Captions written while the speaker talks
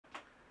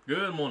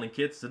Good morning,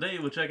 kids. Today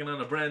we're checking out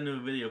a brand new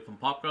video from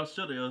Popcross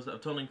Studios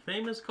of turning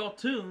famous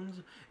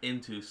cartoons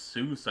into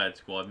Suicide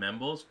Squad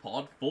members,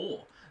 Part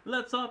 4.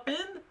 Let's hop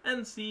in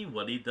and see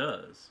what he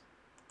does.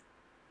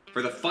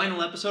 For the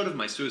final episode of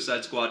my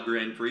Suicide Squad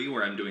Grand Prix,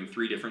 where I'm doing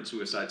 3 different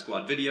Suicide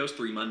Squad videos,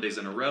 3 Mondays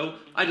in a row,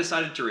 I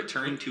decided to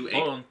return to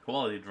Hold on,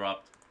 quality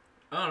dropped.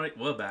 Alright,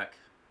 we're back.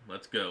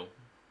 Let's go.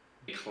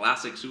 A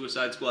classic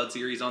Suicide Squad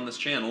series on this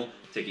channel,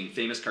 taking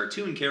famous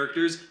cartoon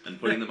characters and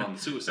putting them on the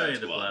Suicide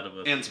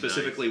Squad. And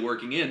specifically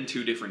working in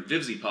 2 different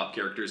Vivzy-Pop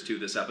characters to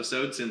this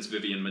episode, since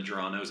Vivian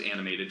Madrano's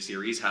animated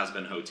series Has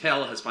Been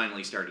Hotel has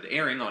finally started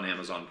airing on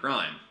Amazon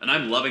Prime. And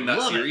I'm loving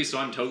that series, so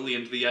I'm totally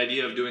into the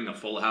idea of doing a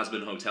full Has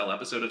Been Hotel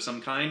episode of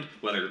some kind,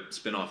 whether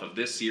spin-off of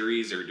this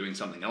series or doing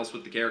something else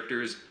with the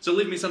characters. So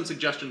leave me some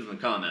suggestions in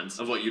the comments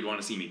of what you'd want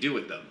to see me do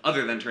with them,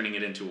 other than turning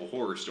it into a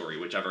horror story,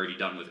 which I've already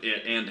done with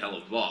It and Hell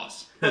of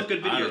Boss. Both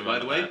good videos, by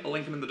the way. I'll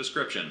link them in the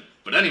description.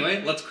 But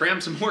anyway, let's cram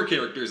some more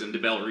characters into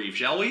Belle Reve,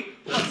 shall we?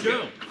 Let's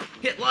go!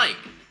 Hit like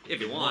if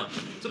you want.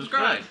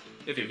 Subscribe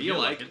if you feel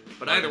like it.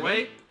 But either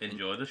way,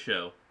 enjoy the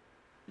show.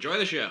 Enjoy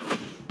the show.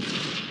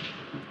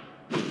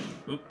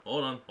 Oop,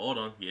 hold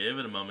on. Give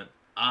it a moment.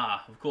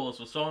 Of course,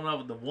 we're starting out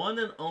with the one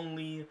and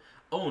only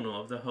owner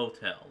of the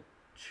hotel,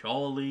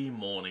 Charlie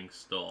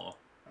Morningstar.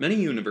 Many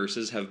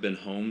universes have been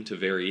home to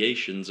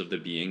variations of the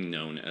being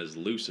known as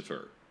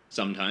Lucifer.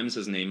 Sometimes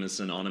his name is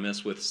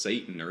synonymous with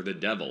Satan or the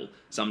devil,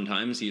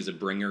 sometimes he is a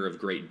bringer of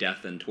great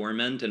death and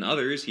torment, and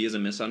others he is a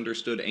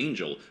misunderstood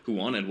angel who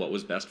wanted what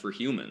was best for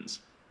humans.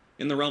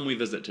 In the realm we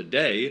visit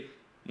today,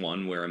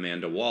 one where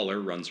Amanda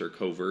Waller runs her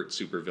covert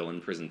supervillain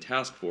prison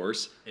task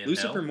force,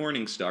 Lucifer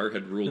Morningstar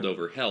had ruled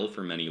over hell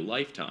for many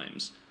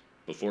lifetimes.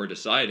 Before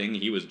deciding,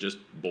 he was just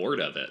bored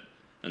of it.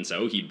 And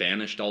so he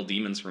banished all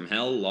demons from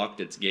hell,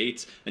 locked its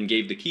gates, and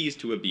gave the keys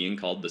to a being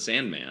called the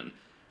Sandman.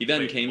 He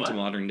then came to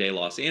modern-day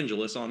Los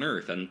Angeles on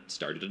Earth and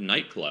started a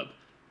nightclub,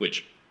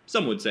 which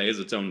some would say is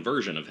its own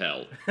version of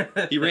hell.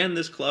 He ran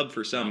this club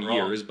for some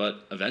years,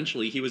 but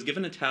eventually he was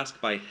given a task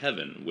by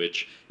Heaven,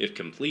 which, if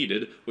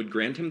completed, would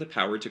grant him the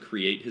power to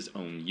create his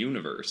own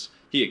universe.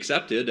 He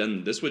accepted,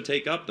 and this would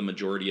take up the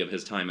majority of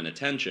his time and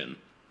attention,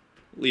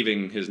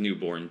 leaving his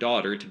newborn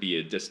daughter to be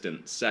a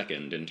distant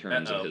second in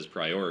terms of his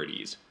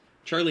priorities.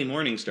 Charlie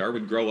Morningstar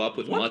would grow up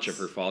with much of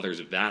her father's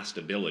vast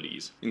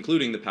abilities,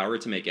 including the power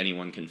to make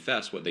anyone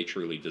confess what they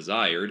truly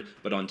desired,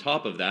 but on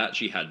top of that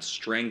she had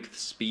strength,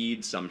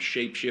 speed, some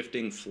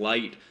shape-shifting,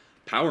 flight,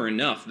 power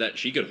enough that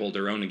she could hold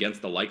her own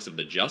against the likes of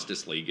the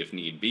Justice League if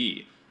need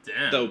be.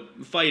 Damn. Though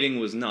fighting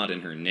was not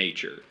in her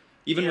nature.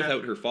 Even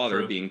without her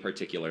father being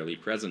particularly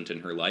present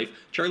in her life,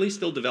 Charlie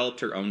still developed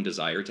her own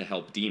desire to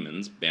help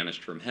demons,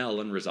 banished from hell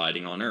and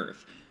residing on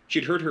Earth.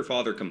 She'd heard her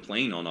father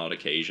complain on odd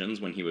occasions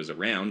when he was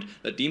around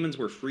that demons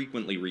were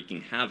frequently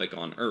wreaking havoc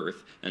on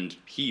Earth, and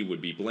he would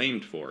be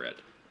blamed for it.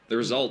 The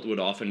result would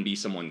often be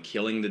someone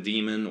killing the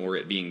demon or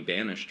it being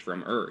banished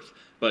from Earth,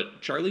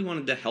 but Charlie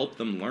wanted to help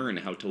them learn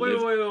how to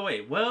live—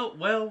 Wait.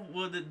 Well,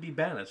 would it be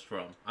banished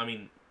from? I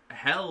mean,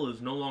 hell is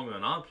no longer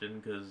an option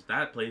because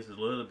that place has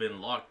literally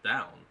been locked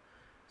down.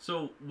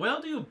 So,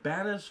 where do you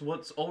banish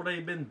what's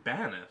already been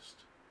banished?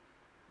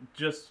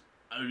 Just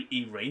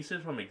erase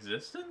it from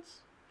existence?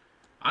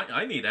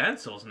 I need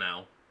answers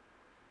now.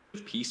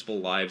 Peaceful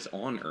lives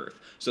on Earth,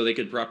 so they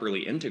could properly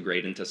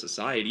integrate into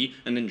society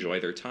and enjoy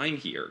their time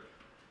here.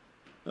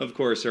 Of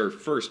course, her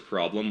first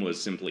problem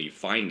was simply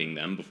finding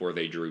them before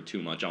they drew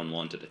too much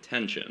unwanted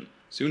attention.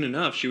 Soon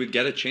enough, she would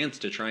get a chance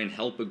to try and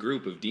help a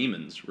group of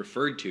demons,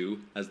 referred to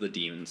as the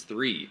Demons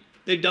 3.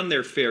 They'd done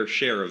their fair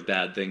share of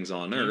bad things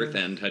on Earth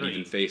and had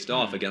even faced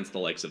off against the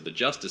likes of the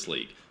Justice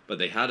League, but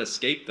they had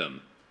escaped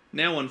them.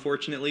 Now,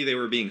 unfortunately, they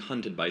were being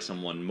hunted by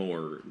someone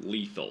more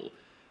lethal.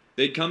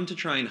 They'd come to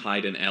try and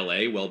hide in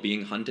LA while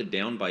being hunted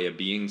down by a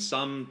being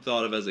some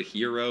thought of as a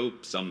hero,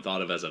 some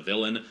thought of as a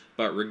villain,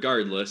 but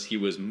regardless, he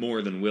was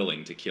more than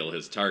willing to kill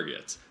his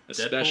targets,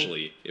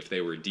 especially if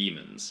they were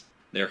demons.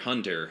 Their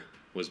hunter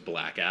was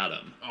Black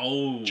Adam.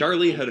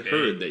 Charlie had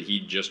heard that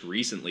he'd just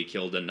recently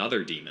killed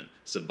another demon,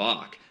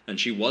 Sabbac, and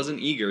she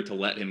wasn't eager to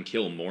let him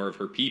kill more of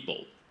her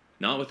people,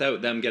 not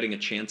without them getting a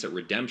chance at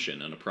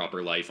redemption and a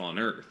proper life on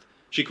Earth.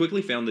 She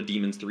quickly found the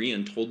Demons 3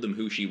 and told them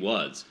who she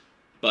was,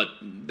 but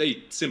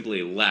they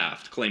simply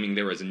laughed, claiming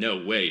there was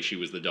no way she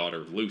was the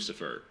daughter of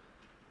Lucifer.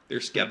 Their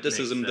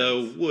skepticism,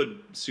 though, would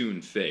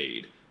soon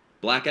fade.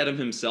 Black Adam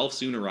himself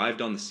soon arrived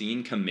on the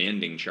scene,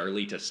 commanding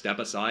Charlie to step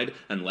aside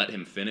and let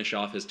him finish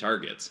off his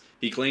targets.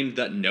 He claimed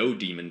that no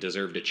demon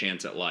deserved a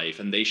chance at life,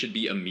 and they should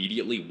be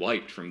immediately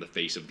wiped from the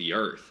face of the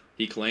earth.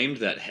 He claimed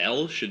that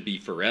hell should be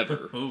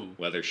forever,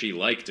 whether she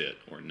liked it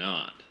or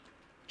not.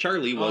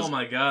 Charlie was— Oh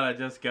my god, I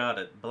just got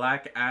it.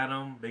 Black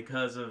Adam,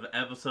 because of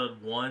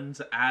episode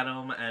 1's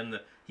Adam, and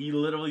he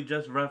literally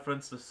just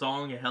referenced the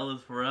song Hell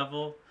is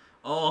Forever.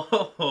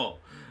 Oh,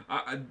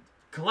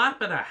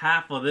 clap and a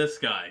half for this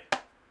guy.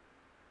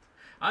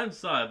 I'm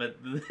sorry, but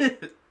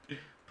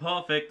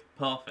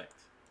perfect.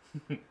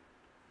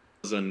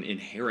 Was an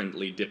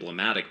inherently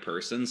diplomatic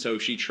person, so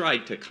she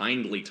tried to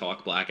kindly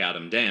talk Black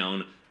Adam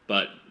down,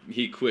 but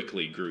he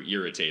quickly grew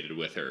irritated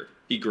with her.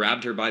 He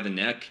grabbed her by the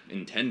neck,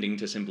 intending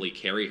to simply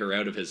carry her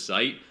out of his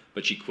sight,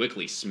 but she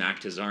quickly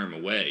smacked his arm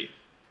away.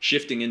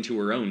 Shifting into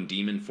her own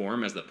demon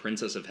form as the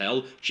Princess of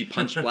Hell, she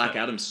punched Black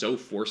Adam so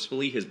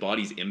forcefully his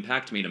body's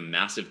impact made a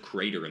massive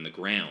crater in the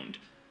ground.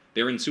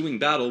 Their ensuing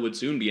battle would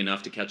soon be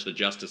enough to catch the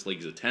Justice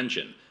League's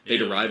attention.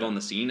 They'd arrive on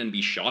the scene and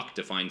be shocked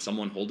to find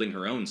someone holding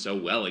her own so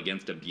well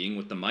against a being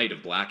with the might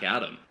of Black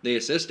Adam. They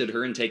assisted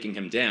her in taking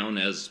him down,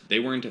 as they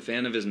weren't a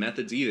fan of his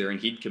methods either and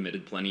he'd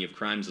committed plenty of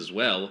crimes as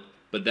well.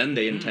 But then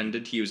they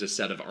intended to use a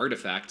set of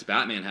artifacts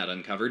Batman had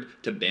uncovered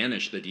to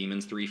banish the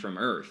Demons 3 from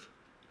Earth.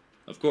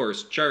 Of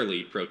course,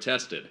 Charlie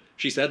protested.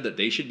 She said that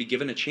they should be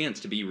given a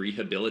chance to be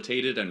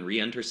rehabilitated and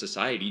re-enter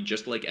society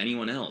just like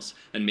anyone else,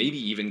 and maybe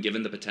even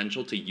given the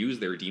potential to use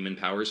their demon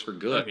powers for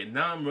good. Okay,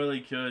 now I'm really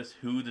curious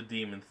who the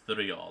Demon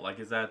 3 are. Like,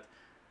 is that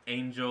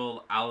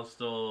Angel,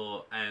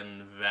 Alastor,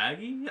 and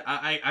Vaggie?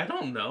 I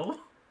don't know.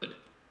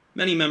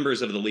 Many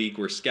members of the League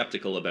were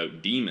skeptical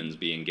about demons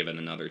being given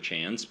another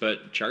chance,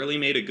 but Charlie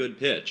made a good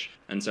pitch,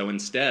 and so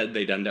instead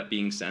they'd end up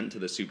being sent to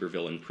the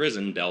supervillain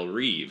prison Belle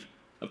Reve,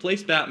 a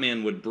place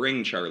Batman would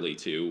bring Charlie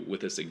to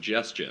with a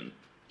suggestion.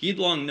 He'd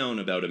long known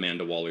about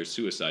Amanda Waller's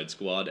Suicide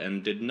Squad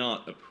and did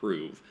not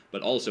approve,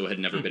 but also had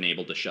never been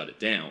able to shut it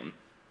down.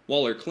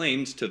 Waller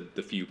claimed, to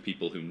the few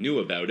people who knew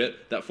about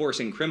it, that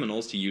forcing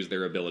criminals to use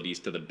their abilities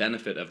to the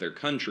benefit of their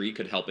country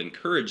could help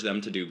encourage them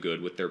to do good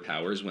with their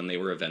powers when they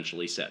were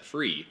eventually set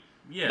free.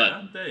 Yeah,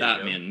 But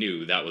Batman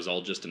knew that was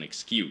all just an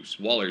excuse.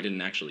 Waller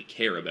didn't actually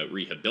care about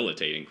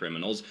rehabilitating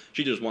criminals,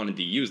 she just wanted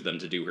to use them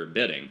to do her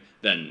bidding,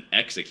 then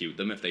execute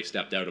them if they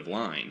stepped out of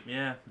line.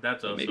 Yeah,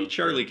 that's also Maybe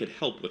Charlie true. could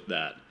help with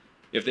that.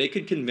 If they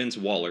could convince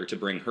Waller to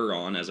bring her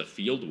on as a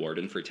field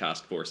warden for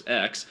Task Force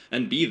X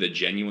and be the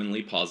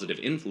genuinely positive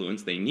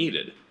influence they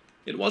needed.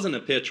 It wasn't a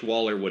pitch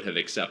Waller would have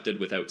accepted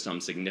without some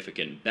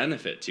significant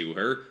benefit to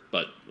her,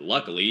 but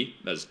luckily,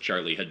 as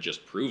Charlie had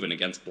just proven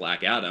against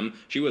Black Adam,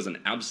 she was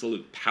an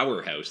absolute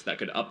powerhouse that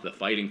could up the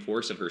fighting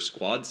force of her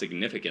squad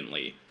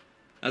significantly.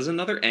 As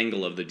another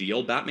angle of the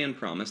deal, Batman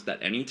promised that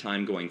any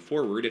time going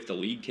forward if the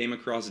League came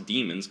across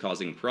demons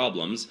causing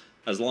problems,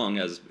 as long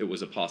as it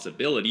was a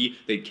possibility,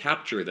 they'd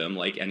capture them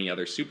like any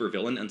other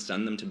supervillain and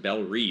send them to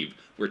Belle Reve,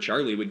 where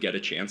Charlie would get a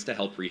chance to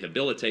help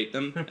rehabilitate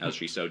them, as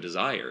she so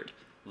desired.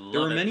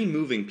 There were many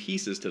moving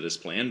pieces to this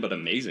plan, but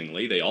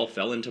amazingly, they all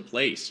fell into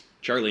place.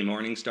 Charlie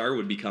Morningstar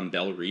would become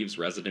Belle Reve's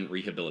resident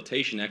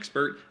rehabilitation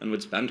expert, and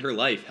would spend her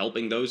life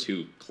helping those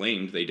who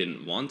claimed they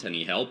didn't want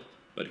any help,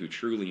 but who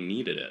truly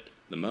needed it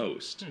the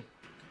most.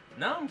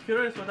 Now I'm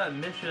curious what that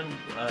mission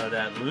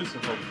that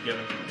Lucifer was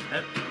given to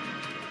Ted.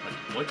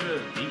 Like, what could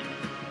it be?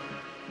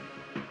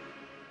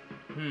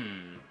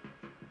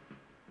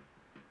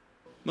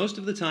 Most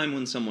of the time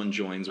when someone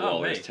joins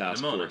Waller's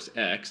Task Force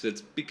X, it's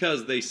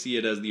because they see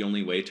it as the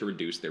only way to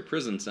reduce their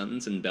prison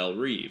sentence in Belle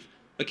Reve.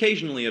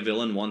 Occasionally a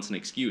villain wants an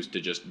excuse to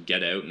just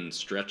get out and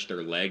stretch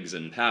their legs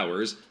and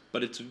powers,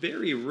 but it's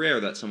very rare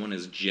that someone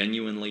is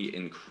genuinely,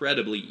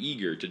 incredibly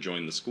eager to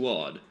join the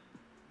squad.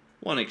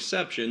 One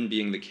exception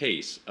being the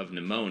case of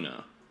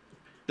Nimona.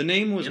 The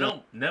name was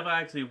never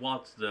actually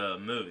watched the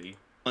movie.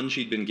 One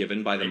she'd been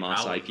given by the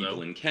Maasai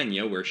people in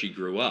Kenya where she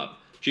grew up.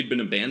 She'd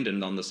been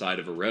abandoned on the side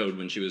of a road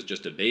when she was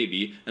just a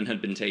baby and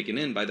had been taken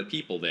in by the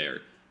people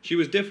there. She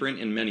was different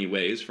in many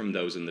ways from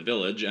those in the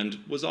village and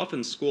was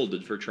often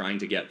scolded for trying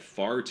to get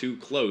far too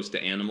close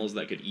to animals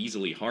that could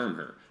easily harm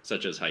her,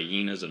 such as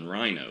hyenas and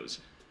rhinos.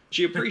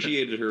 She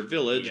appreciated her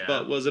village,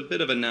 but was a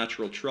bit of a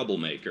natural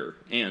troublemaker,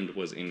 and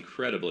was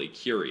incredibly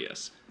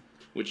curious,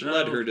 which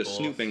led her to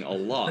snooping a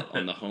lot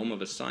on the home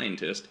of a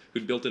scientist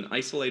who'd built an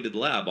isolated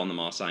lab on the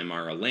Masai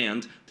Mara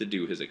land to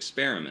do his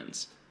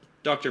experiments.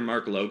 Dr.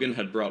 Mark Logan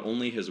had brought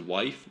only his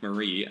wife,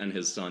 Marie, and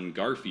his son,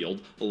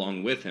 Garfield,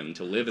 along with him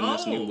to live in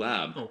this new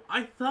lab. Oh,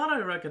 I thought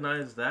I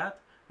recognized that.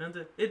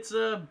 And it's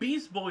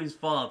Beast Boy's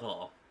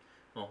father.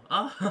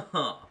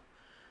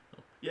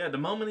 Yeah, the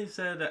moment he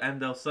said,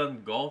 and their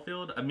son,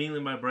 Garfield, immediately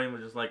my brain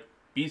was just like,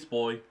 Beast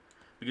Boy.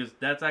 Because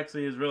that's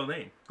actually his real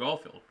name,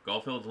 Garfield.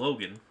 Garfield's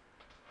Logan.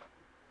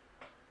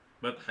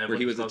 But where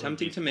he was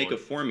attempting to make a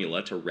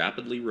formula to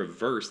rapidly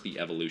reverse the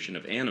evolution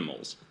of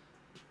animals.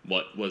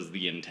 What was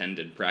the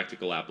intended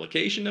practical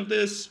application of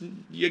this?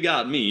 You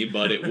got me,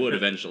 but it would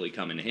eventually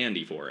come in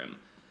handy for him.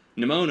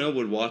 Nimona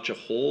would watch a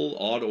whole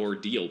odd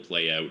ordeal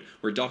play out,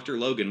 where Dr.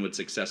 Logan would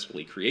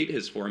successfully create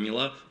his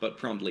formula, but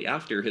promptly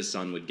after his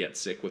son would get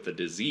sick with a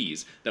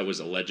disease that was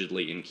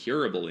allegedly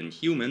incurable in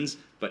humans,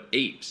 but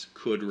apes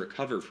could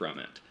recover from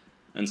it.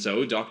 And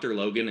so Dr.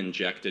 Logan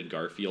injected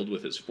Garfield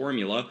with his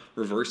formula,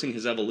 reversing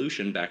his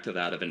evolution back to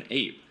that of an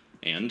ape,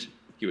 and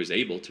he was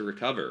able to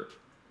recover.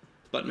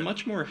 But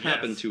much more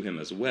happened to him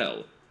as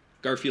well.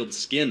 Garfield's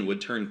skin would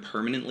turn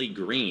permanently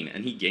green,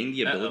 and he gained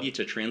the ability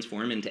to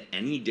transform into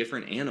any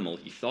different animal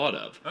he thought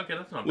of. Okay,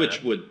 that's not bad.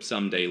 Which would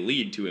someday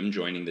lead to him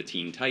joining the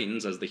Teen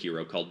Titans as the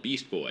hero called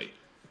Beast Boy.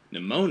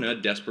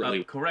 Nimona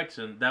desperately...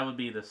 correction, that would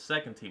be the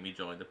second team he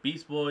joined. The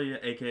Beast Boy,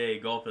 aka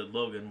Garfield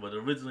Logan, would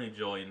originally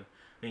join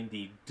in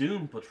the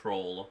Doom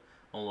Patrol,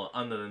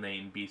 under the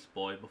name Beast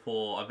Boy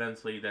before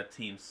eventually that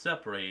team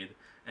separated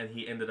and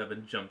he ended up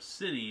in Jump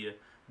City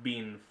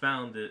being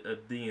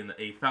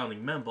a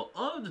founding member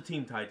of the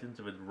Teen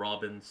Titans with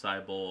Robin,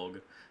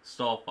 Cyborg,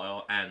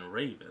 Starfire, and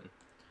Raven.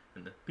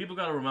 And people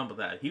gotta remember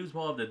that. He was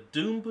part of the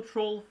Doom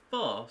Patrol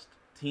first,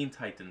 Teen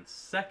Titans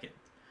second.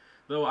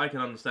 Though I can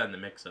understand the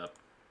mix-up.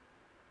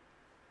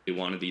 She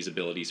wanted these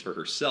abilities for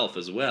herself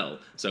as well,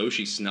 so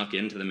she snuck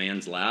into the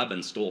man's lab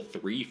and stole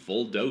 3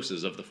 full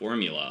doses of the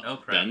formula, Oh,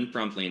 crap. then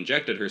promptly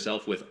injected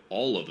herself with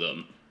all of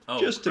them, Oh,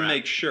 just to crap.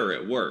 make sure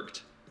it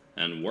worked.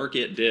 And work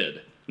it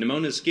did.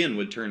 Nemona's skin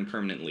would turn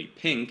permanently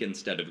pink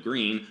instead of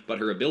green, but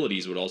her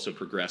abilities would also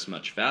progress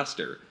much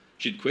faster.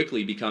 She'd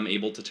quickly become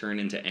able to turn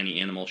into any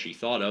animal she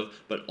thought of,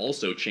 but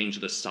also change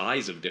the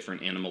size of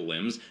different animal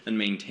limbs and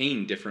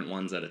maintain different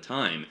ones at a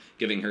time,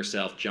 giving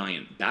herself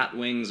giant bat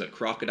wings, a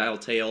crocodile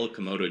tail,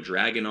 Komodo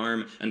dragon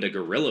arm, and a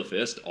gorilla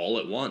fist all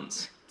at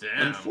once.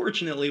 Damn.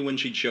 Unfortunately, when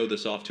she'd show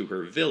this off to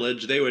her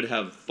village, they would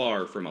have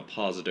far from a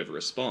positive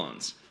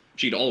response.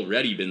 She'd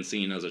already been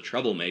seen as a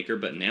troublemaker,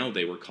 but now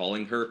they were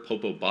calling her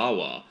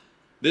Popobawa.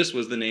 This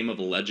was the name of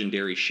a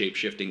legendary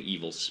shape-shifting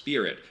evil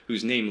spirit,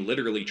 whose name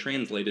literally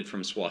translated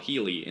from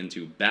Swahili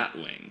into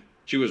Batwing.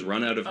 She was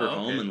run out of her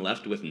home and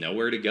left with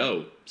nowhere to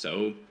go,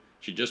 so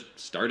she just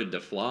started to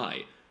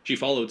fly. She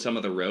followed some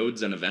of the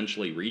roads and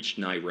eventually reached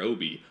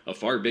Nairobi, a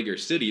far bigger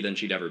city than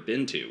she'd ever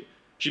been to.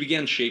 She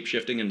began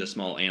shape-shifting into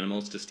small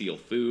animals to steal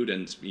food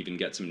and even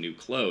get some new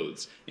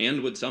clothes,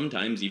 and would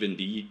sometimes even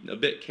be a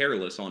bit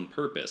careless on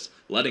purpose,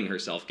 letting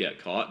herself get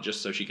caught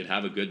just so she could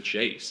have a good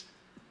chase.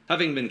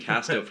 Having been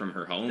cast out from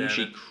her home,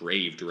 she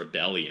craved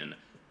rebellion,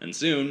 and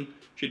soon,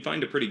 she'd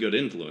find a pretty good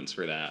influence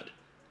for that.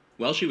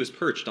 While she was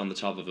perched on the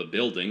top of a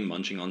building,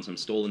 munching on some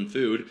stolen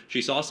food,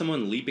 she saw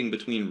someone leaping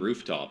between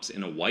rooftops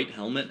in a white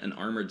helmet and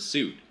armored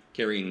suit,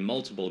 carrying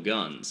multiple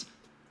guns.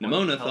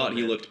 Nemona thought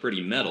he looked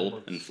pretty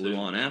metal and flew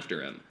on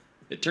after him.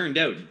 It turned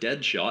out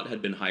Deadshot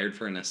had been hired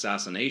for an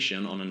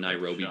assassination on a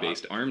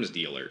Nairobi-based arms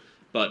dealer,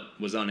 but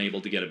was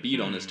unable to get a beat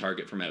on his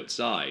target from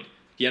outside.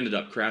 He ended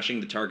up crashing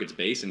the target's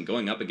base and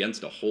going up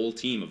against a whole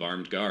team of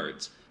armed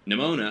guards.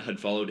 Nemona had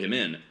followed him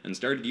in, and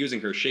started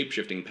using her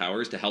shapeshifting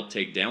powers to help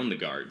take down the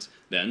guards,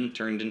 then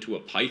turned into a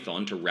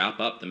python to wrap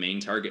up the main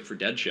target for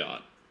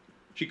Deadshot.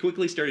 She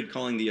quickly started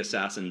calling the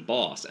assassin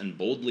boss, and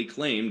boldly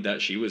claimed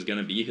that she was going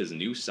to be his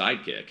new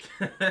sidekick.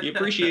 He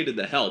appreciated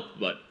the help,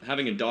 but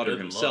having a daughter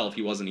himself,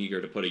 he wasn't eager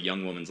to put a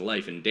young woman's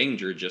life in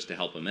danger just to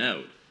help him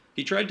out.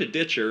 He tried to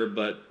ditch her,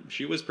 but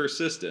she was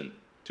persistent,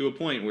 to a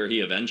point where he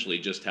eventually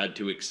just had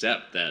to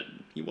accept that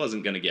he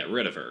wasn't going to get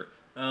rid of her.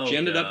 She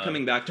ended up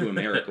coming back to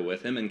America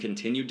with him and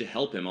continued to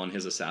help him on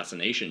his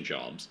assassination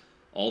jobs,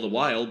 all the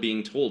while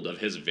being told of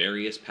his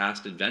various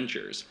past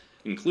adventures,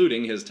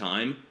 including his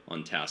time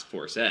on Task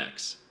Force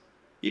X.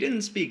 He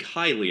didn't speak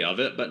highly of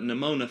it, but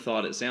Nemona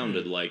thought it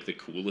sounded like the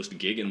coolest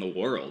gig in the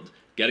world,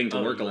 getting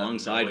to work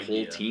alongside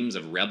whole teams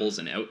of rebels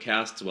and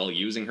outcasts while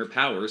using her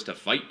powers to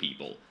fight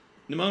people.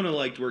 Nemona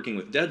liked working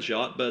with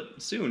Deadshot,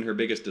 but soon her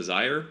biggest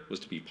desire was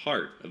to be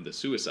part of the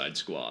Suicide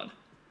Squad.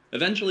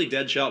 Eventually,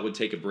 Deadshot would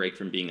take a break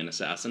from being an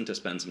assassin to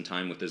spend some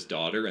time with his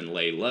daughter and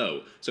lay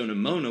low, so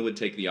Nemona would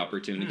take the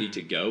opportunity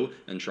to go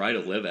and try to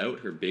live out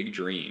her big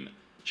dream.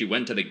 She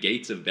went to the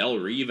gates of Belle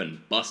Reve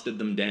and busted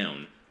them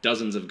down.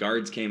 Dozens of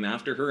guards came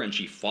after her and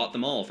she fought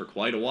them all for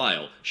quite a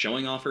while,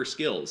 showing off her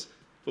skills,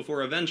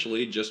 before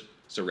eventually just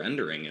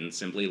surrendering and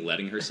simply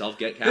letting herself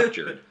get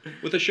captured.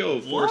 With a show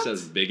of force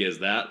as big as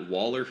that,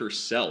 Waller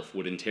herself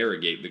would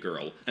interrogate the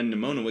girl, and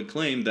Nemona would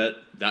claim that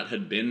that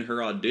had been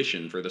her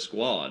audition for the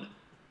squad.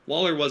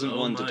 Waller wasn't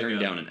one to turn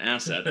down an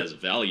asset as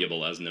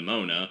valuable as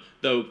Nemona,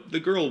 though the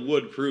girl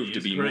would prove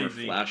to be more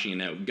flashy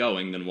and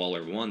outgoing than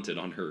Waller wanted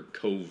on her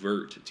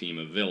covert team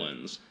of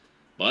villains.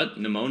 But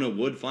Nemona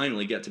would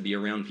finally get to be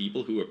around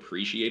people who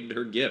appreciated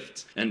her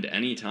gifts, and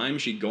any time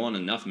she'd go on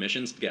enough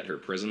missions to get her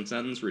prison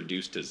sentence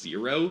reduced to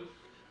 0,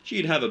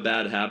 she'd have a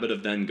bad habit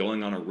of then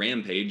going on a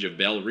rampage of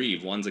Belle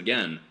Reve once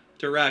again,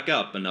 to rack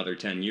up another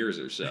 10 years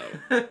or so.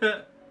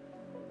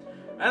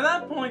 At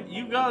that point,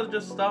 you gotta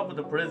just stop with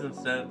the prison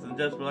sentence and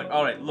just be like,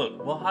 alright,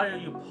 look, we'll hire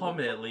you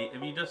permanently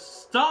if you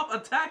just stop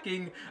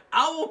attacking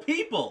our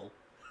people!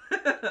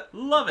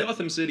 Love it!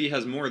 Gotham City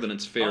has more than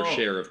its fair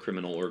share of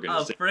criminal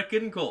organizations. Of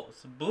frickin'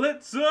 course.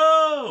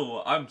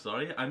 Blitzo! I'm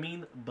sorry, I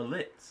mean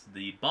Blitz,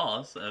 the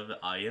boss of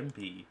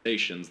IMP.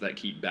 That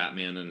keep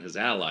Batman and his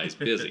allies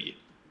busy.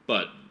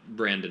 But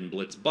Brandon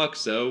Blitz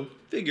Buxo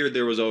figured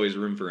there was always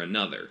room for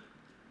another.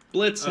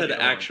 Blitz had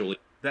actually...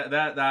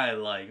 That I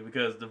like,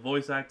 because the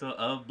voice actor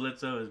of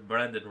Blitzo is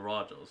Brandon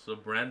Rogers, so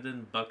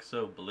Brandon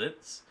Buxo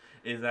Blitz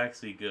is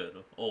actually good.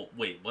 Oh,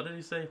 wait, what did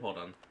he say? Hold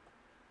on.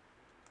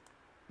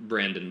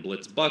 Brandon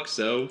Blitz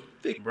Buxo.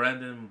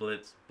 Brandon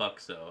Blitz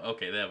Buxo.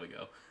 Okay, there we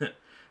go.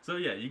 So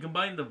yeah, you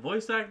combine the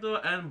voice actor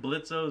and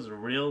Blitzo's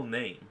real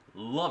name.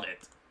 Love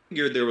it.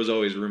 Figured there was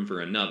always room for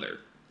another.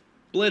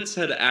 Blitz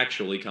had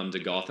actually come to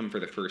Gotham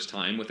for the first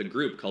time with a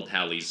group called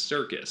Halley's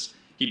Circus.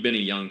 He'd been a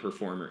young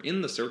performer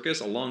in the circus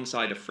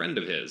alongside a friend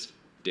of his,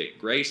 Dick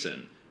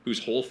Grayson.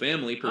 whose whole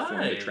family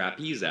performed a Hi.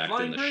 trapeze act in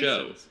Flying the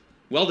show. Graysons.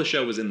 While the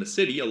show was in the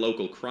city, a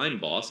local crime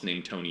boss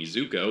named Tony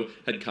Zuko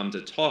had come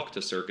to talk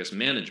to circus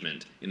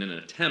management in an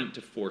attempt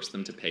to force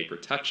them to pay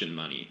protection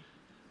money.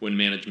 When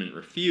management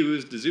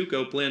refused,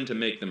 Zuko planned to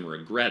make them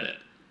regret it.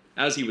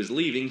 As he was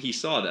leaving, he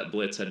saw that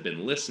Blitz had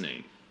been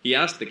listening. He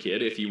asked the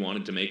kid if he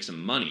wanted to make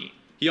some money.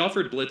 He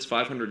offered Blitz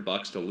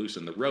 $500 to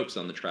loosen the ropes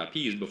on the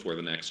trapeze before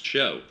the next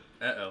show.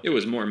 Uh-oh. It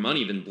was more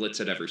money than Blitz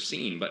had ever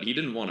seen, but he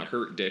didn't want to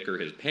hurt Dick or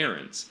his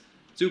parents.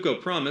 Zuko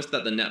promised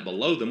that the net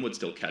below them would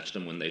still catch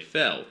them when they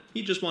fell.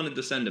 He just wanted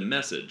to send a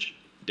message.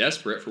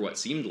 Desperate for what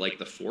seemed like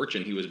the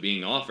fortune he was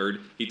being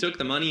offered, he took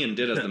the money and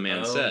did as the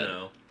man said.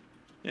 No.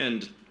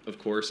 And, of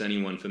course,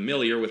 anyone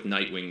familiar with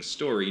Nightwing's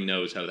story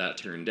knows how that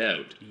turned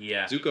out.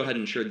 Yeah. Zuko had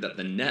ensured that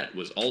the net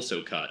was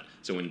also cut,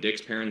 so when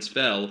Dick's parents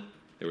fell,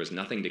 there was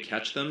nothing to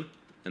catch them,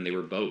 and they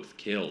were both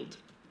killed.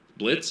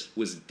 Blitz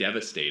was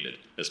devastated,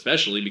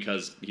 especially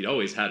because he'd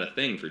always had a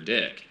thing for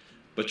Dick.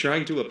 But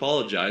trying to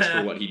apologize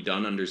for what he'd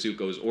done under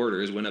Zuko's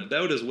orders went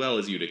about as well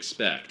as you'd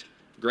expect.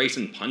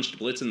 Grayson punched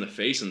Blitz in the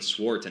face and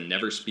swore to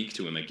never speak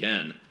to him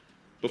again.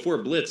 Before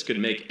Blitz could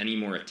make any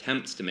more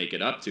attempts to make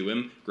it up to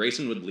him,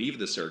 Grayson would leave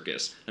the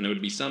circus, and it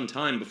would be some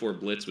time before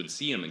Blitz would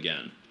see him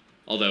again.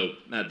 Although,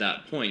 at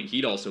that point,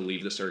 he'd also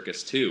leave the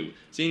circus too,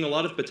 seeing a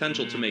lot of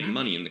potential to make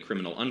money in the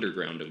criminal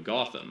underground of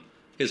Gotham.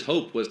 His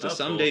hope was to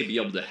someday be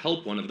able to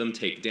help one of them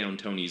take down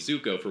Tony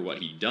Zuko for what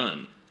he'd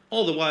done,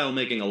 all the while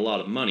making a lot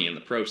of money in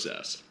the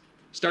process.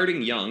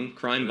 Starting young,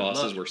 crime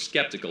bosses were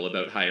skeptical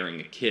about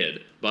hiring a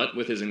kid, but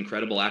with his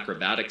incredible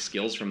acrobatic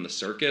skills from the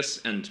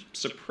circus and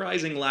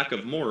surprising lack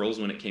of morals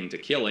when it came to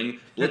killing,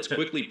 Blitz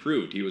quickly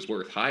proved he was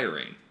worth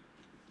hiring.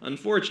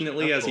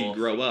 Unfortunately, as he'd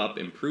grow up,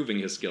 improving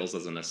his skills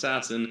as an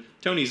assassin,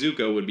 Tony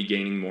Zuko would be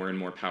gaining more and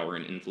more power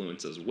and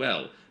influence as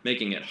well,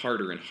 making it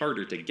harder and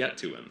harder to get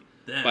to him.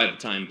 By the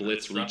time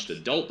Blitz reached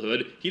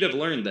adulthood, he'd have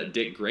learned that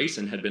Dick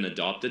Grayson had been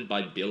adopted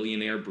by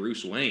billionaire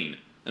Bruce Wayne,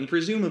 and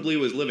presumably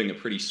was living a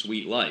pretty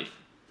sweet life.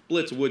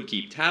 Blitz would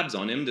keep tabs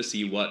on him to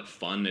see what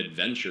fun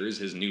adventures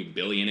his new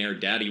billionaire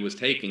daddy was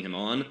taking him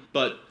on,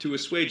 but to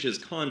assuage his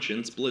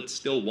conscience, Blitz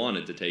still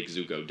wanted to take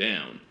Zuko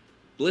down.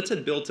 Blitz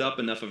had built up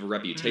enough of a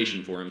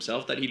reputation for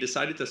himself that he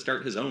decided to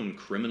start his own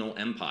criminal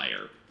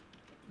empire.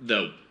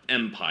 Though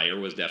empire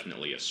was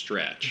definitely a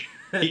stretch.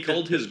 He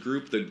called his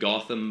group the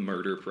Gotham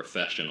Murder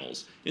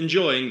Professionals,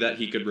 enjoying that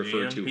he could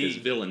refer to his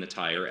villain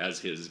attire as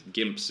his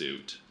gimp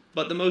suit.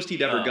 But the most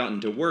he'd ever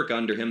gotten to work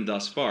under him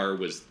thus far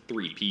was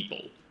 3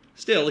 people.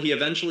 Still, he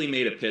eventually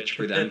made a pitch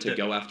for them to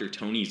go after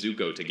Tony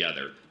Zuko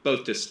together,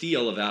 both to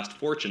steal a vast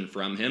fortune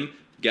from him,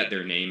 get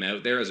their name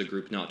out there as a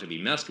group not to be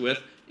messed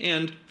with,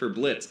 and for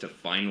Blitz to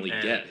finally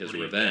get his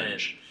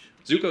revenge.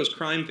 Zuko's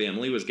crime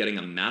family was getting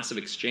a massive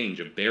exchange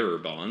of bearer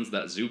bonds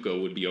that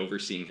Zuko would be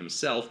overseeing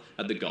himself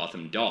at the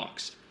Gotham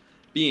docks.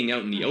 Being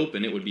out in the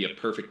open, it would be a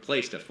perfect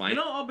place to find...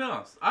 You know, I'll be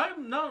honest.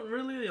 I'm not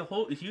really a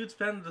huge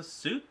fan of the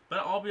suit, but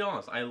I'll be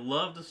honest. I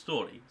love the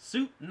story.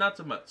 Suit, not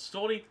so much.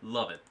 Story,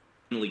 love it.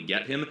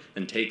 ...get him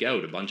and take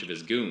out a bunch of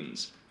his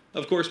goons.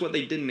 Of course, what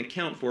they didn't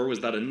account for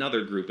was that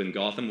another group in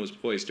Gotham was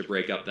poised to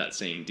break up that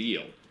same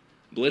deal.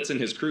 Blitz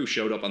and his crew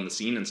showed up on the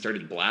scene and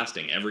started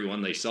blasting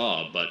everyone they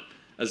saw, but...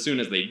 as soon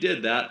as they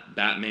did that,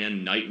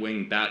 Batman,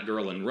 Nightwing,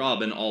 Batgirl, and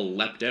Robin all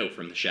leapt out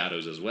from the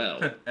shadows as well.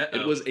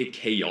 It was a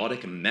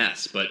chaotic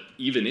mess, but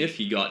even if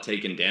he got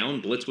taken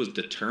down, Blitz was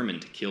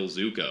determined to kill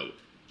Zuko.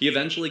 He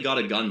eventually got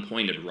a gun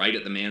pointed right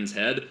at the man's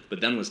head,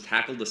 but then was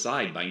tackled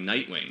aside by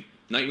Nightwing.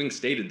 Nightwing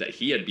stated that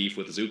he had beef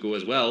with Zuko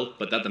as well,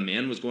 but that the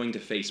man was going to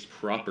face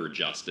proper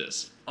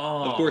justice.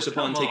 Of course,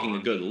 upon taking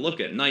a good look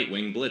at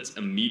Nightwing, Blitz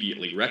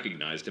immediately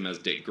recognized him as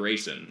Dick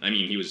Grayson. I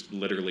mean, he was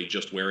literally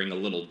just wearing a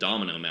little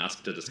domino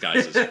mask to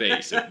disguise his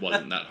face. It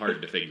wasn't that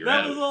hard to figure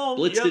out.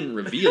 Blitz didn't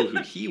reveal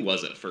who he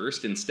was at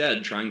first,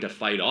 instead trying to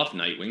fight off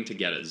Nightwing to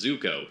get at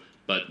Zuko,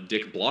 but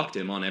Dick blocked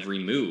him on every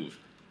move.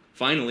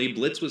 Finally,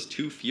 Blitz was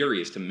too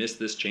furious to miss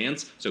this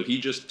chance, so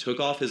he just took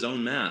off his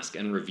own mask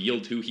and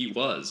revealed who he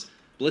was.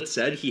 Blitz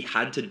said he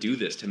had to do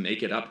this to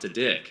make it up to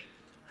Dick.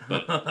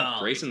 But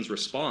Grayson's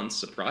response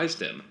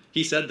surprised him.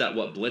 He said that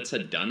what Blitz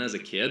had done as a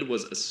kid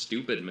was a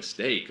stupid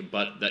mistake,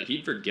 but that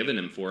he'd forgiven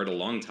him for it a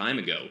long time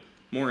ago.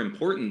 More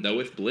important, though,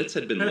 if Blitz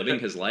had been living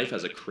his life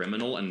as a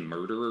criminal and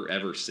murderer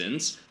ever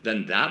since,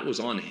 then that was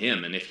on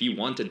him, and if he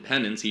wanted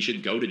penance, he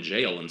should go to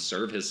jail and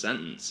serve his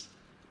sentence.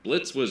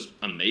 Blitz was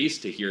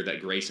amazed to hear that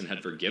Grayson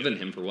had forgiven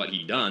him for what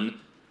he'd done,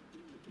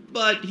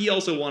 but he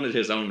also wanted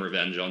his own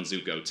revenge on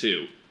Zuko,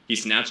 too. He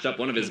snatched up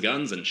one of his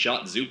guns and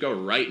shot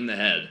Zuko right in the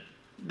head,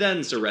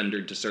 then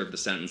surrendered to serve the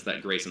sentence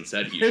that Grayson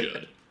said he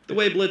should. The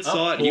way Blitz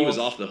saw it, he was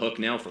off the hook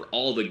now for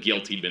all the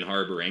guilt he'd been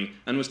harboring,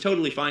 and was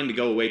totally fine to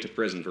go away to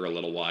prison for a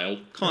little while,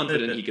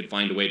 confident he could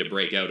find a way to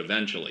break out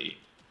eventually.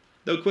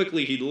 Though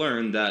quickly he'd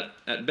learned that,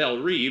 at Belle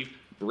Reve,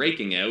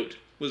 breaking out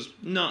was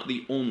not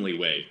the only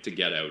way to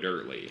get out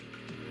early.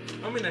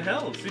 I mean, the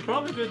hell, he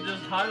probably could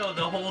just hire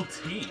the whole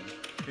team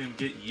and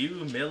get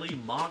you, Millie,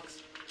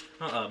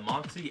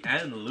 Moxie,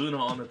 and Luna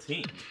on the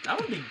team. That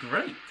would be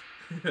great.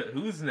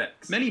 Who's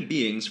next? Many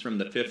beings from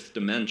the fifth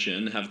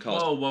dimension have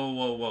caused. Whoa, whoa,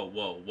 whoa, whoa,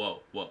 whoa, whoa,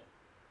 whoa.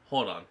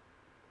 Hold on.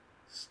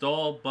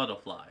 Star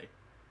Butterfly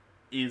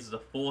is the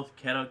fourth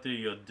character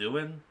you're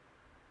doing?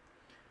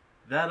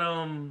 That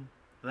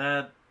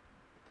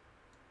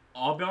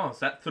I'll be honest,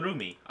 that threw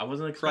me. I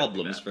wasn't expecting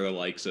Problems that. for the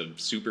likes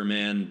of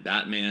Superman,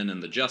 Batman,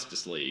 and the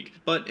Justice League.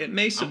 But it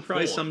may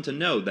surprise some to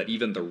know that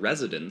even the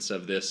residents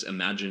of this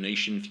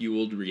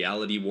imagination-fueled,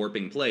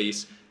 reality-warping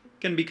place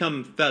can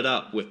become fed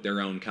up with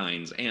their own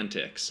kind's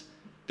antics.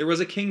 There was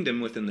a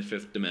kingdom within the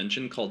fifth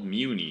dimension called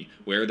Muni,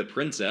 where the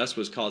princess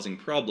was causing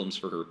problems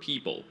for her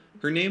people.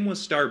 Her name was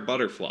Star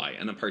Butterfly,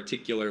 and a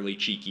particularly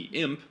cheeky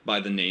imp by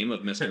the name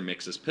of Mr.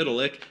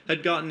 Mixus-Pitalik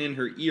had gotten in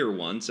her ear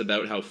once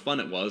about how fun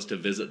it was to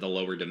visit the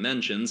lower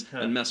dimensions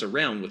and mess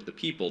around with the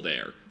people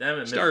there. Damn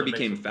it, Star Mr.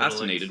 became Mixus-Pitalik.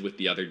 fascinated with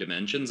the other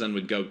dimensions and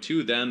would go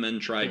to them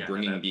and try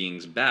bringing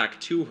beings back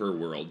to her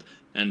world,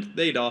 and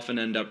they'd often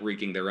end up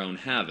wreaking their own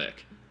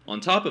havoc. On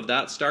top of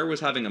that, Star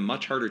was having a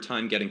much harder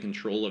time getting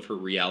control of her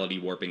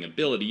reality-warping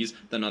abilities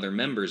than other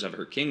members of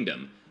her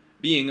kingdom.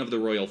 Being of the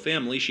royal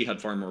family, she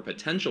had far more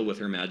potential with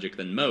her magic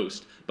than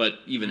most, but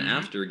even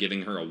after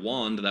giving her a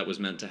wand that was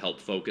meant to help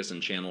focus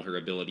and channel her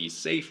abilities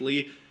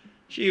safely,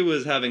 she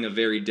was having a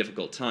very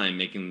difficult time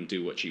making them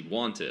do what she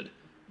wanted.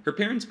 Her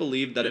parents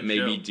believed that it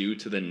may be due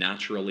to the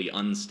naturally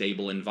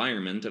unstable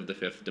environment of the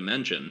fifth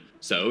dimension,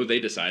 so they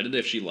decided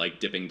if she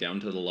liked dipping down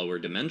to the lower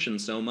dimension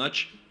so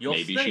much,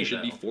 maybe she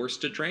should be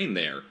forced to train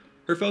there.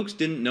 Her folks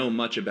didn't know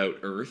much about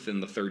Earth in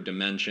the third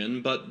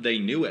dimension, but they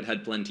knew it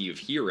had plenty of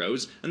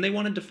heroes, and they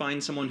wanted to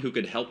find someone who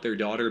could help their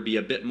daughter be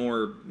a bit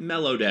more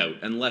mellowed out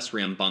and less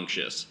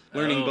rambunctious,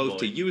 learning both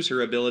to use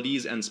her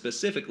abilities and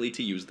specifically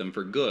to use them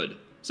for good.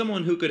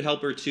 Someone who could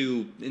help her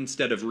to,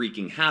 instead of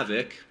wreaking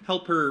havoc,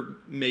 help her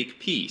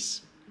make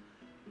peace.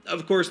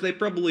 Of course, they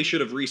probably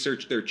should have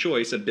researched their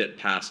choice a bit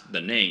past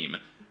the name.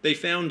 They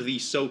found the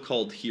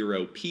so-called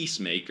hero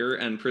Peacemaker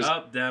and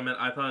Oh, damn it.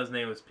 I thought his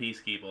name was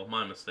Peacekeeper.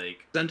 My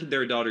mistake. presented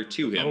their daughter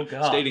to him,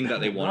 stating that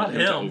they wanted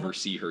him to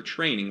oversee her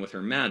training with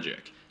her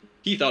magic.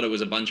 He thought it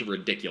was a bunch of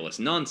ridiculous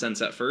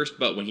nonsense at first,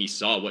 but when he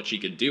saw what she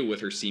could do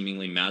with her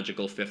seemingly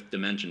magical fifth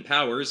dimension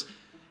powers,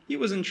 he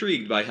was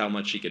intrigued by how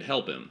much she could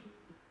help him.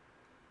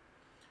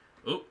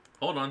 Oh,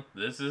 hold on.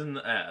 This isn't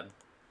the ad.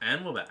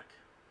 And we're back.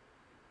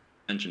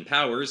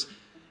 Powers,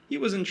 he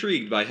was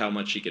intrigued by how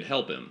much she could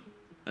help him.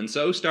 And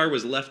so Star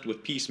was left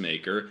with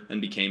Peacemaker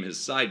and became his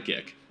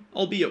sidekick,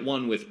 albeit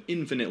one with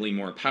infinitely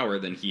more power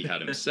than he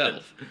had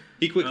himself.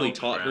 He quickly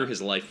taught her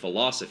his life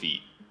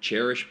philosophy: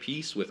 cherish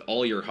peace with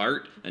all your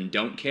heart, and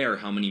don't care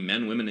how many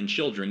men, women, and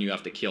children you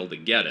have to kill to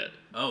get it.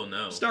 Oh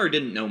no. Star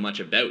didn't know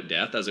much about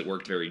death, as it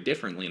worked very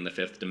differently in the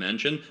fifth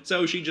dimension,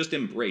 so she just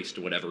embraced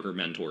whatever her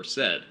mentor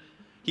said.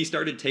 He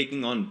started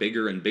taking on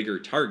bigger and bigger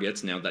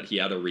targets now that he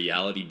had a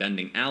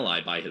reality-bending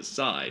ally by his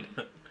side.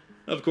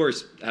 Of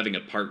course, having a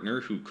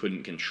partner who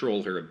couldn't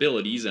control her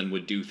abilities and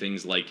would do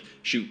things like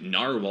shoot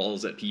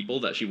narwhals at people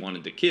that she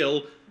wanted to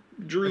kill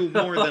drew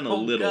more than a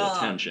little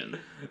attention.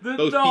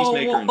 Both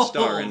Peacemaker and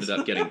Star ended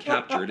up getting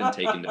captured and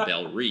taken to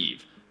Belle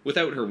Reve.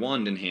 Without her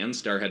wand in hand,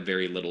 Star had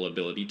very little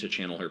ability to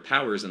channel her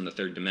powers in the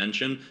third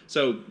dimension,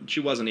 so she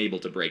wasn't able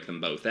to break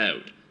them both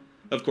out.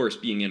 Of course,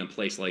 being in a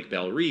place like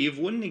Belle Reve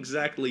wouldn't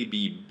exactly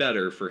be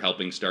better for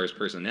helping Star's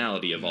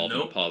personality evolve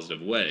in a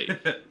positive way.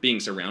 Being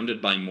surrounded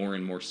by more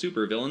and more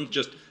supervillains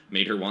just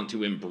made her want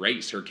to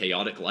embrace her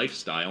chaotic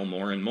lifestyle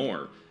more and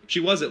more. She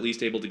was at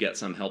least able to get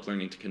some help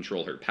learning to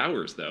control her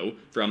powers, though,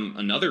 from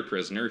another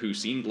prisoner who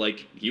seemed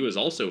like he was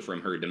also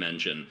from her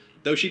dimension,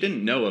 though she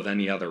didn't know of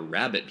any other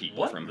rabbit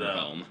people from her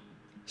home.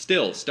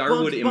 Still,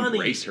 Star would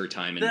embrace her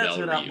time in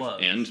Belle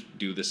Reve, and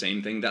do the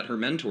same thing that her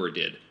mentor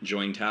did,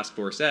 join Task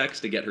Force X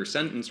to get her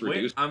sentence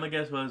reduced. Wait, I'm gonna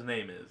guess what his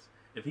name is.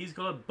 If he's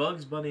called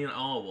Bugs Bunny in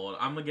our world,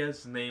 I'm gonna guess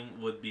his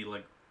name would be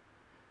like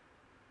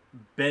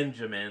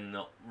Benjamin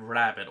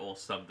Rabbit or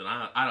something.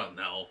 I don't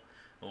know.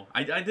 Oh,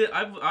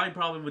 I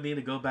probably would need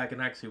to go back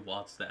and actually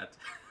watch that.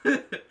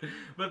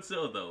 But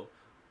still though,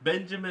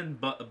 Benjamin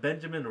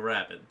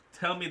Rabbit.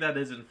 Tell me that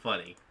isn't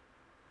funny.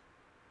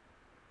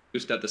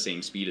 At the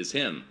same speed as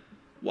him.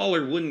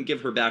 Waller wouldn't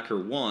give her back her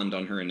wand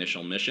on her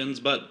initial missions,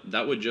 but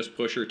that would just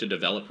push her to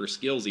develop her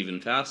skills even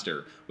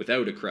faster,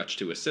 without a crutch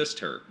to assist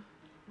her.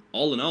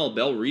 All in all,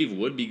 Belle Reve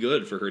would be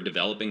good for her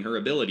developing her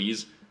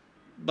abilities,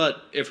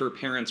 but if her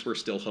parents were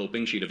still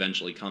hoping she'd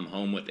eventually come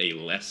home with a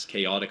less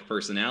chaotic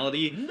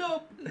personality,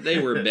 they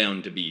were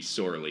bound to be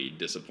sorely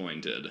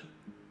disappointed.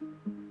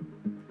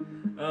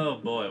 Oh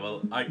boy,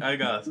 well, I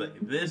gotta say,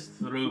 this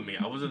threw me.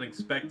 I wasn't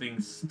expecting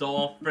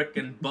Star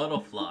frickin'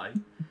 Butterfly,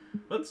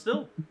 but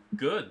still,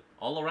 good.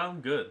 All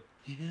around good.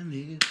 And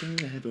live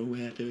forever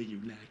whether you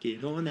like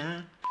it or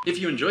not. If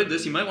you enjoyed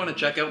this, you might want to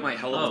check out my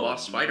Hell of a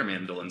Lost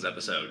Spider-Man Villains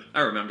episode. I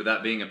remember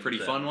that being a pretty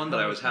fun one that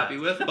I was happy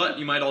with, but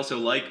you might also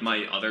like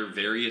my other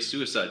various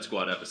Suicide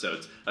Squad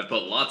episodes. I've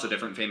put lots of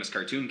different famous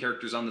cartoon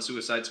characters on the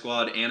Suicide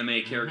Squad,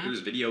 anime characters,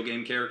 video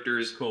game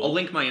characters. Cool. I'll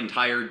link my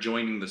entire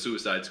Joining the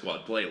Suicide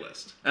Squad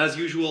playlist. As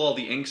usual, all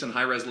the inks and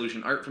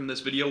high-resolution art from this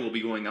video will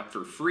be going up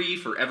for free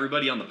for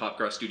everybody on the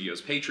Popcross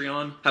Studios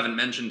Patreon. Haven't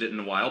mentioned it in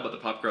a while, but the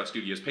Popcross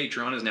Studios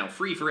Patreon is now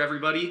free for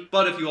everybody.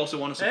 But if you also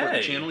want to support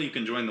the channel, you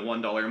can join the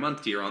 $1 a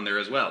month tier on there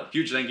as well.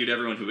 Huge thank you to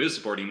everyone who is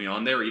supporting me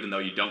on there, even though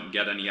you don't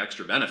get any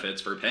extra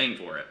benefits for paying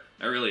for it.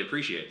 I really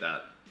appreciate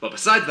that. But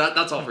besides that,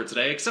 that's all for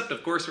today, except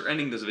of course for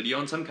ending this video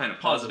on some kind of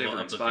positive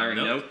or inspiring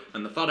note.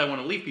 And the thought I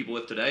want to leave people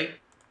with today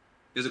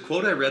is a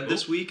quote I read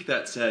this week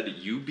that said,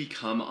 "You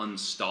become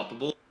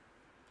unstoppable."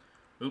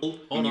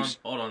 Hold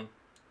on.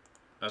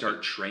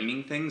 Start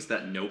training things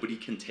that nobody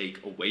can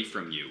take away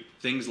from you.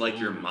 Things like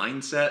your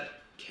mindset,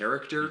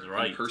 character,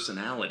 and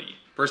personality.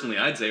 Personally,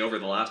 I'd say over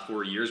the last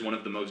 4 years, one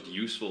of the most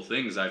useful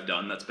things I've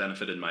done that's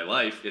benefited my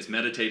life is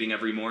meditating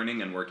every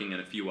morning and working in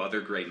a few other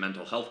great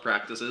mental health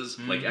practices,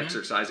 like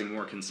exercising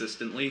more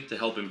consistently to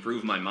help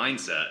improve my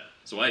mindset.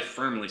 So I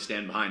firmly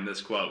stand behind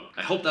this quote.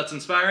 I hope that's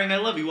inspiring. I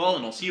love you all,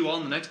 and I'll see you all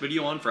in the next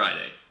video on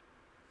Friday.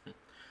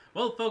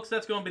 Well, folks,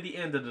 that's going to be the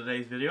end of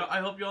today's video. I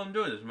hope you all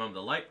enjoyed this. Remember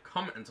to like,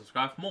 comment, and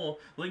subscribe for more.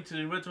 Link to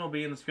the original will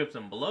be in the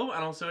description below,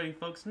 and I'll see you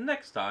folks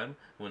next time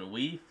when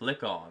we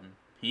flick on.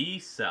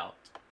 Peace out.